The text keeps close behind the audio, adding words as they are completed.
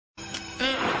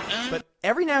But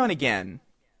every now and again,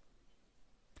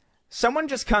 someone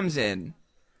just comes in.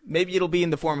 Maybe it'll be in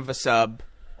the form of a sub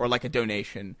or like a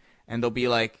donation, and they'll be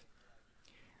like,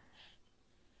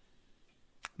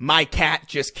 "My cat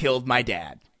just killed my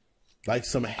dad. Like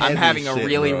some heavy I'm having a shit,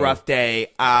 really bro. rough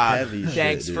day. Heavy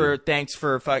thanks shit,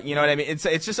 for fuck. You know what I mean?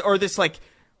 It's just, or this like,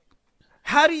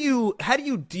 how do you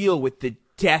deal with the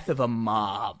death of a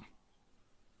mom?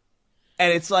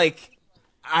 And it's like,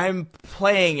 I'm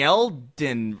playing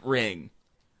Elden Ring.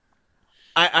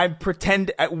 I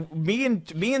pretend me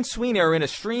and Sweeney are in a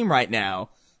stream right now,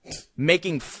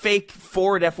 making fake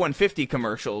Ford F-150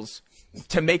 commercials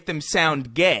to make them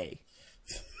sound gay.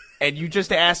 And you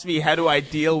just asked me, how do I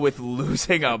deal with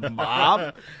losing a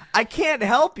mom? I can't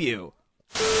help you.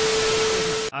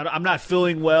 I'm not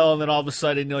feeling well, and then all of a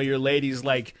sudden, your lady's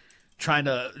like trying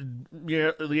to,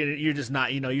 you're just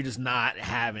not, you're just not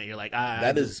having it. You're like,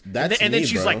 that's and then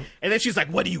she's bro. like,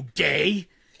 what are you, gay?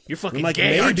 You're fucking like,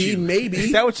 gay, aren't you? Maybe.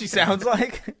 Is that what she sounds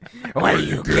like? What are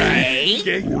you, gay?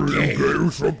 Gay? Are you gay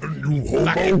or something, you homo?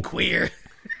 Fucking queer.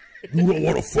 You don't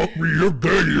want to fuck me, you're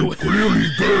gay, you're clearly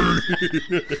gay.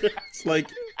 It's like...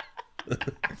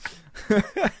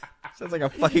 Sounds like a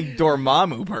fucking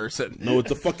Dormammu person. No,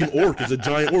 it's a fucking orc. It's a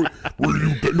giant orc. What are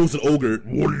you gay? No, it's an ogre.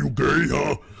 What are you gay,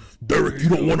 huh? Derek, you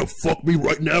don't want to fuck me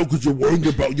right now because you're worrying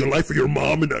about your life or your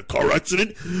mom in that car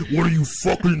accident? What are you,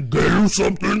 fucking gay or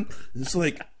something? It's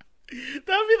like...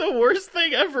 That'd be the worst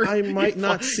thing ever. I might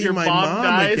not see your my mom mom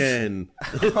dies. again.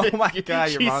 Oh my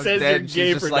god, your She mom's says dead. you're She's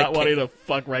gay just for like, not wanting to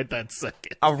fuck right that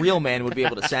second. a real man would be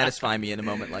able to satisfy me in a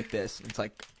moment like this. It's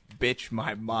like, bitch,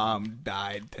 my mom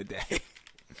died today.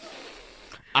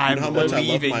 I'm how much I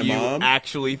love leaving my you mom?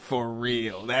 actually for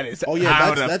real. That is Oh, yeah,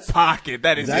 out that's of pocket.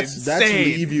 That is That's insane.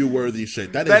 leave you worthy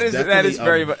shit. That is that definitely is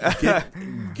very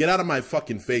get out of my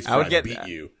fucking face I would before I get beat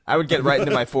you. I would get right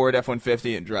into my Ford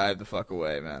F-150 and drive the fuck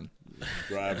away, man.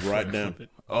 Drive right now.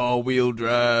 All-wheel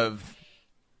drive,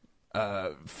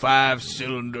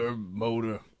 5-cylinder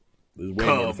motor, There's way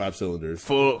more than 5 cylinders.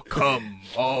 full cum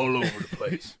all over the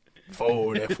place.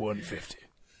 Ford F-150.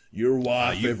 Your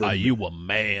wife ever Are you a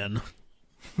man?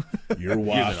 your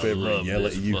wife You're ever gonna love yell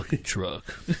this at you fucking truck.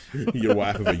 your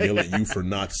wife ever yell at you for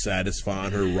not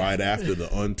satisfying her right after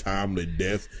the untimely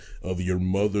death of your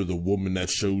mother, the woman that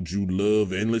showed you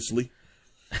love endlessly?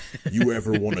 You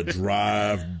ever want to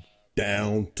drive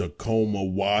down Tacoma,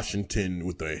 Washington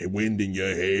with the wind in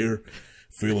your hair,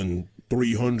 feeling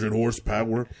 300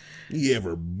 horsepower? You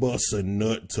ever bust a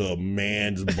nut to a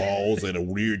man's balls at a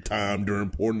weird time during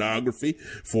pornography?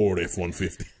 Ford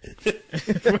F-150.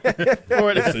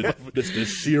 This the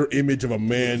sheer image of a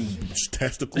man's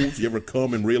testicles. You ever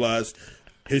come and realize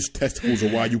his testicles are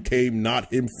why you came,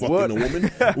 not him fucking a woman?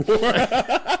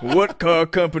 What car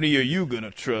company are you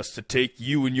gonna trust to take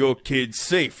you and your kids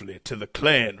safely to the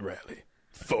Klan rally?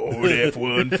 Ford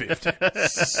F-150.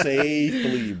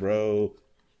 Safely, bro.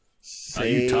 Are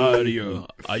you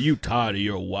tired of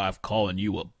your wife calling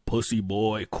you a pussy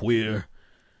boy, queer?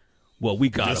 Well, we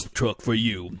got a truck for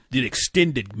you. The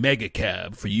extended mega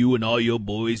cab for you and all your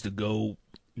boys to go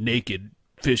naked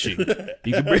fishing.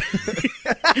 You can bring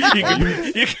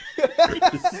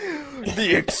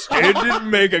The extended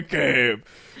mega cab.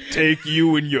 Take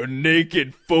you and your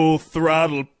naked full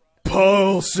throttle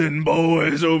pulsing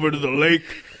boys over to the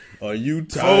lake. Are you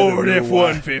tired Ford of your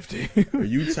wife? F-150. Are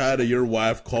you tired of your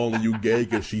wife calling you gay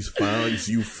because she's finds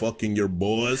you fucking your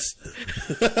boys?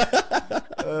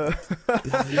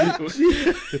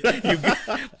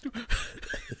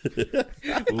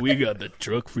 we got the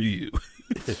truck for you.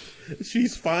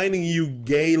 She's finding you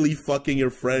gaily fucking your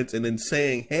friends and then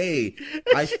saying, hey,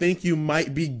 I think you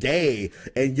might be gay.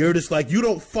 And you're just like, you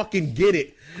don't fucking get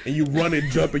it. And you run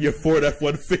and jump in your Ford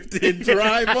F-150 and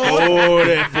drive on. Ford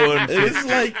F-150. It's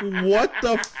like, what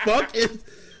the fuck is...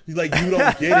 He's like, you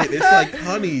don't get it. It's like,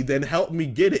 honey, then help me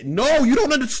get it. No, you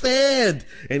don't understand.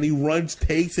 And he runs,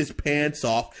 takes his pants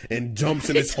off, and jumps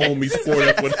in his homie's Ford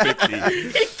F-150.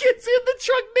 He gets in the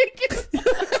truck naked.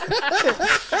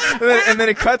 and then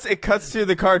it cuts to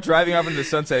the car driving off into the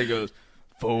sunset. It goes,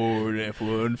 Ford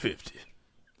F-150.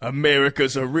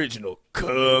 America's original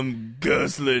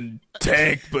cum-guzzling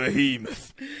tank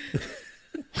behemoth.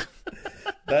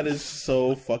 That is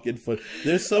so fucking fun.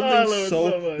 There's something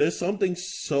there's something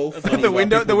so funny.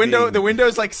 The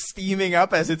window's like steaming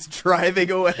up as it's driving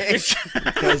away.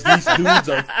 Because these dudes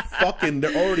are fucking.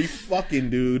 They're already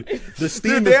fucking, dude. The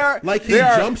steam Dude, is like he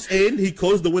jumps in, he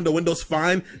closes the window, window's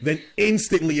fine. Then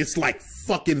instantly it's like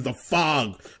fucking the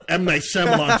fog. M. Night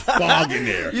Shyamalan's fog in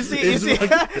there. You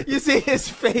see his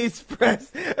face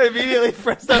immediately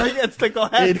pressed up against the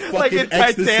glass, like in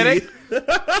Titanic.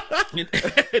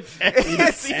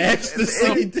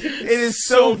 Ecstasy. It is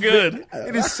so good.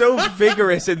 It is so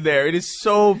vigorous in there. It is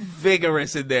so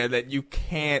vigorous in there that you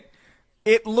can't.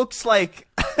 It looks like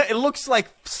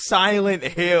Silent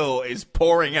Hill is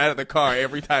pouring out of the car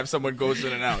every time someone goes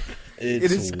in and out. It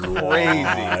is crazy,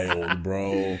 wild,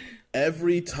 bro.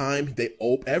 Every time they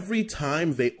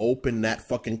open that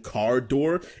fucking car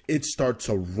door, it starts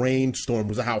a rainstorm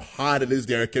because of how hot it is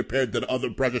there compared to the other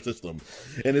pressure system.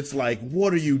 And it's like,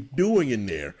 what are you doing in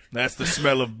there? That's the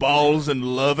smell of balls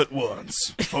and love at once.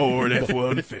 Ford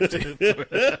F-150.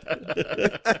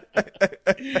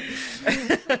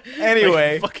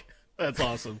 Anyway. That's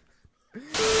awesome.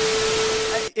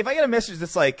 If I get a message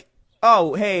that's like,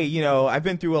 oh, hey, you know, I've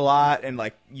been through a lot and,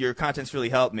 like, your content's really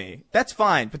helped me. That's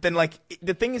fine. But then, like,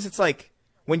 the thing is, it's like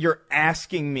when you're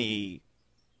asking me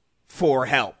for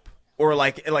help or,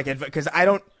 like, because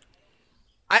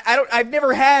I've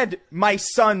never had my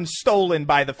son stolen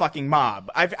by the fucking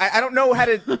mob. I don't know how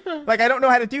to, like, I don't know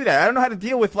how to do that. I don't know how to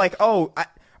deal with, like,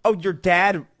 your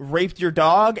dad raped your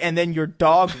dog and then your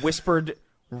dog whispered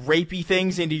rapey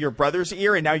things into your brother's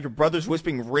ear, and now your brother's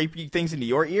whispering rapey things into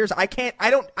your ears. I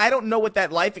don't know what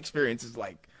that life experience is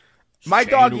like. My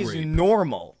dog is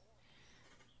normal,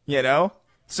 you know.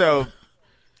 So,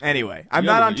 anyway, I'm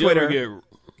not on Twitter. You ever get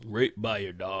raped by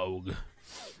your dog?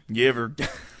 You ever?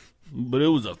 But it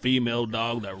was a female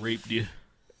dog that raped you.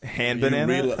 Hand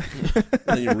banana.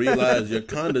 Then you realize you're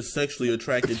kind of sexually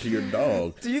attracted to your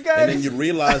dog. Do you guys? And then you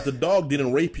realize the dog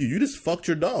didn't rape you. You just fucked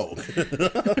your dog.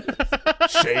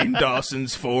 Shane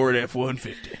Dawson's Ford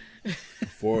F-150.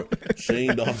 For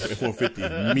Shane Dawson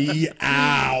F-150. Me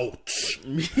out.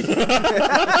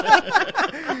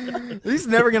 He's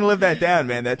never gonna live that down,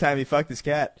 man. That time he fucked his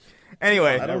cat.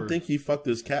 Anyway, I don't think he fucked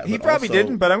his cat. He probably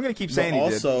didn't, but I'm gonna keep saying he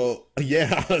did. Also,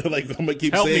 yeah, like I'm gonna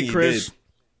keep saying he did.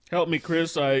 Help me,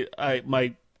 Chris.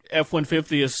 My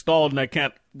F-150 is stalled and I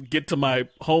can't get to my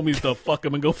homies to fuck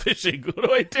them and go fishing. What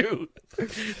do I do?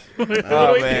 What do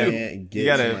I do? You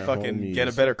gotta fucking get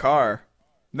a better car.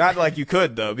 Not like you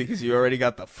could, though, because you already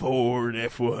got the Ford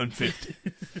F-150.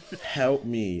 Help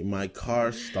me. My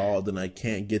car stalled and I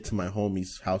can't get to my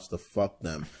homie's house to fuck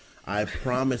them. I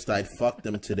promised I'd fuck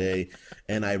them today,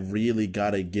 and I really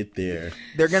gotta get there.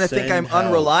 They're gonna think I'm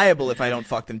unreliable if I don't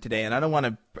fuck them today, and I don't want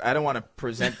to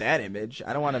present that image.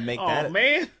 I don't want to make that. Oh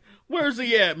man, where's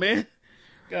he at, man?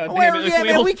 God damn it,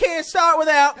 man, we can't start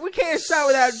without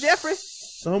Jeffrey.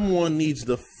 Someone needs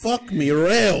to fuck me or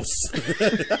else.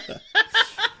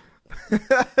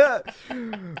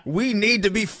 We need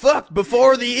to be fucked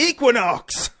before the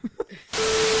equinox.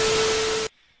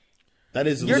 That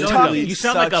is you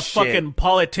sound like a fucking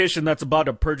politician that's about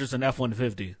to purchase an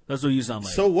F-150. That's what you sound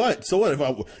like. So what? So what if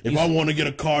I want to get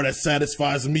a car that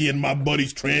satisfies me and my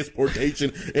buddy's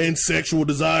transportation and sexual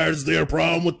desires? Is there a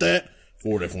problem with that?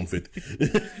 Ford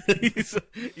F-150.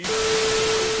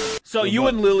 So you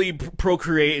and Lily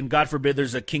procreate, and God forbid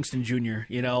there's a Kingston Jr.,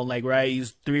 you know, like, right,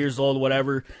 he's 3 years old,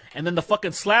 whatever, and then the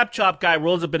fucking slap chop guy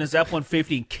rolls up in his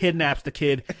F-150 and kidnaps the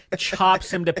kid,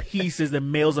 chops him to pieces,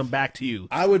 and mails him back to you.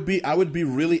 I would be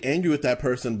really angry with that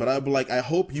person, but I'd be like, I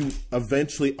hope you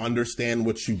eventually understand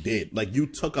what you did. Like, you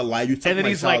took a life, you took and then my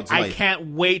he's like, life. I can't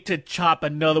wait to chop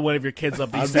another one of your kids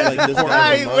up. He waits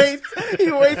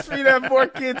for you to have more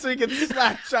kids so he can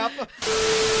slap chop them.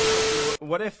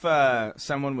 What if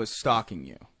someone was stalking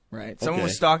you, right? Someone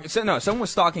was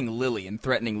stalking Lily and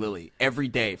threatening Lily every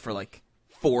day for like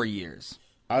 4 years.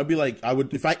 I would be like,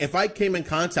 if I came in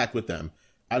contact with them,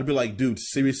 I'd be like, dude,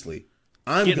 seriously,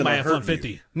 I'm Get gonna my hurt F-150.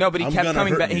 you. No, but he kept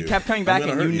coming back. You. He kept coming back,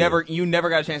 and you never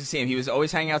got a chance to see him. He was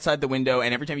always hanging outside the window,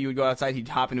 and every time you would go outside, he'd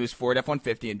hop into his Ford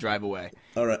F-150 and drive away.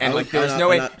 All right, and there was no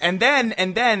way. And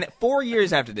then 4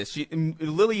 years after this,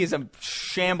 Lily is a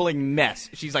shambling mess.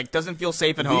 She's like doesn't feel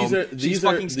safe at home. She's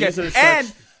fucking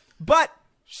scared. But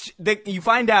you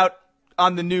find out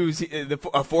on the news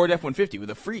a Ford F-150 with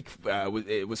a freak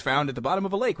it was found at the bottom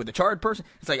of a lake with a charred person.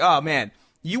 It's like, oh man,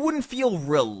 you wouldn't feel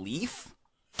relief.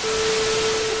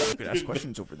 You can ask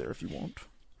questions over there if you want.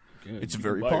 Yeah, it's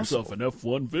very buy possible. Yourself an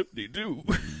F-150 too.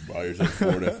 Buy yourself a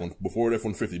Ford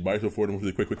F-150. Buy yourself a Ford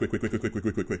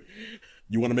F-150. Quick.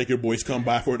 You want to make your boys come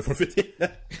buy Ford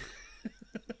F-150?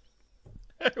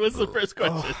 What's the first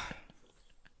question?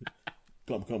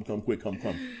 Come, quick, come.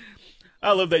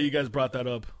 I love that you guys brought that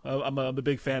up. I'm a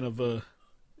big fan of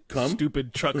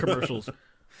stupid truck commercials.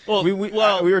 Well, we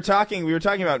were talking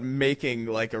about making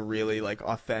like a really like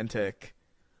authentic,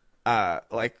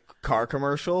 like car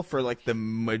commercial for like the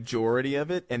majority of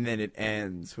it, and then it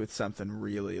ends with something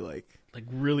really like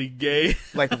really gay.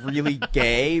 like really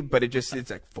gay, but it's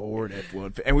like Ford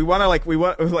F-150, and we want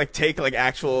to take like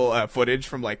actual footage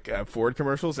from like Ford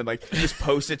commercials and like just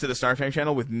post it to the Snark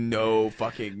channel with no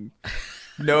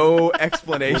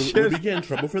explanation. Would we get in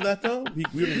trouble for that though?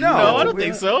 No, I don't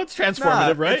think so. It's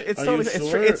transformative, right? It's Are totally, you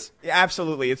sure? it's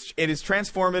absolutely, it is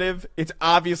transformative. It's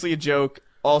obviously a joke.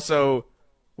 Also,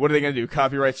 what are they going to do?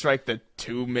 Copyright strike the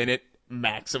 2-minute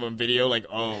maximum video? Like,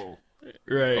 oh,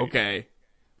 right. Okay.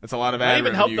 That's a lot of ad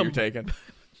revenue you're taking.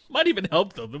 Might even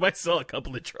help them. They might sell a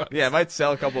couple of trucks. Yeah, it might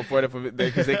sell a couple of Ford F-150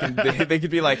 because they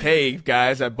could be like, hey,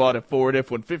 guys, I bought a Ford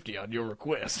F-150 on your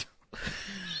request.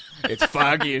 It's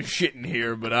foggy as shit in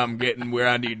here, but I'm getting where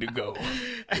I need to go.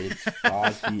 It's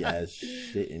foggy as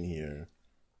shit in here.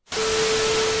 No,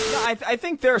 I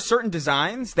think there are certain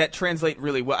designs that translate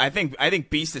really well. I think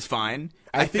Beast is fine.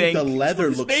 I think the leather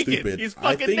looks naked. stupid. He's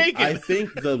fucking naked. I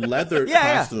think the leather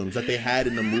costumes that they had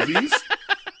in the movies,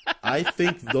 I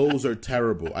think those are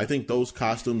terrible. I think those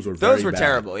costumes were very bad.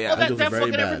 Terrible, yeah. Well, that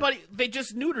fucking everybody, they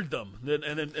just neutered them.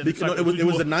 And it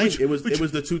was the 90s. It was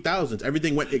the 2000s.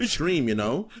 Everything went extreme, you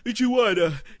know? Did you want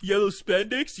yellow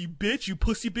spandex, you bitch, you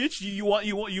pussy bitch? You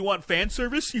want fan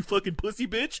service, you fucking pussy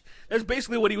bitch? That's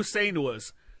basically what he was saying to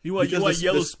us. You want yellow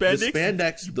spandex? The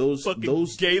spandex,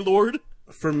 those gaylord.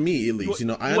 For me, at least, I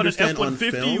want understand an on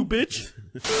F-150, film. you bitch.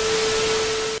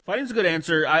 Fighting's a good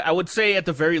answer. I would say at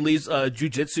the very least,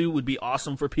 jiu-jitsu would be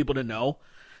awesome for people to know,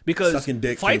 because Sucking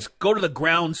dick, fights go to the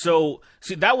ground. So,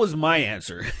 see, that was my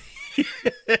answer.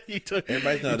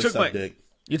 Everybody's know how to suck dick.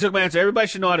 You took my answer. Everybody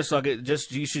should know how to suck it.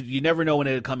 Just you never know when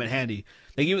it'll come in handy.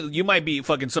 Like you might be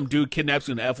fucking some dude kidnaps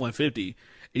you in an F-150,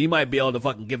 and you might be able to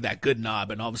fucking give that good knob,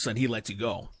 and all of a sudden he lets you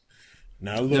go.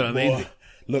 Now look, You know what I mean? boy.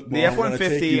 Look, boy, The I'm gonna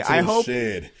take you F-150, to I a hope-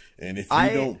 shed, and if you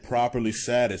don't properly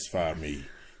satisfy me,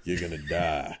 you're gonna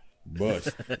die. But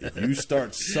if you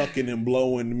start sucking and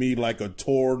blowing me like a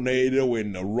tornado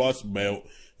in the Rust Belt,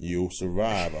 you'll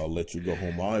survive. I'll let you go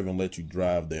home. I'll even let you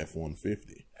drive the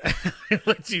F-150.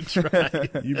 Let you try.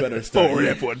 You better start. Ford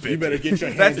F-150. You better get your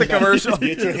hands. That's the in that- commercial.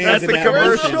 Get your hands That's in the that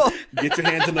commercial. motion. Get your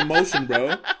hands in the motion,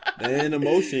 bro. In the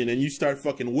motion, and you start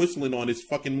fucking whistling on his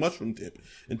fucking mushroom tip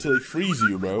until he frees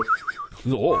you, bro.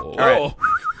 All right.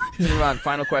 Move on.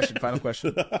 Final question. All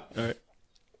right.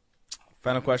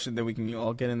 Final question, then we can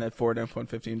all get in that Ford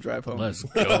F-150 and drive home. Let's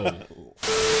go.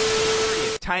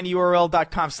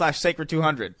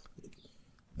 tinyurl.com/sacred200.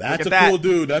 That's a that. cool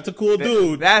dude. That's a cool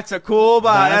dude. That's a cool boy.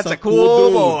 That's a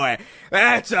cool boy.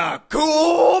 That's a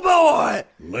cool boy.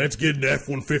 Let's get an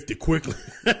F-150 quickly.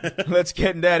 Let's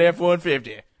get in that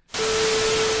F-150.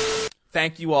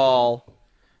 Thank you all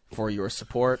for your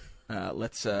support.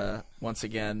 Let's once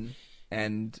again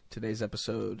end today's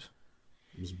episode.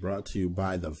 It was brought to you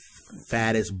by the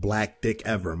fattest black dick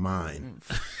ever, mine.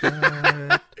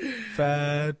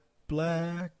 Fat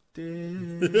black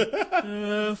dick.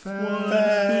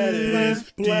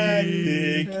 Fattest black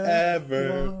dick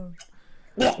ever.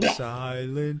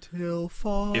 Silent Hill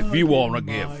Fire. If you want to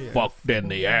get fucked in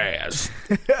the ass,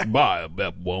 buy a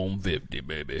F-150,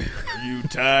 baby. Are you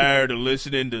tired of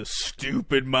listening to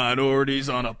stupid minorities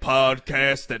on a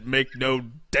podcast that make no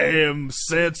damn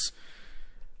sense?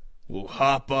 Well,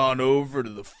 hop on over to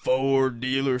the Ford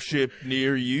dealership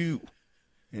near you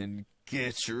and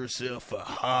get yourself a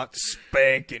hot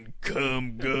spanking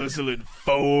cum guzzling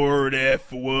Ford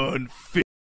F-150.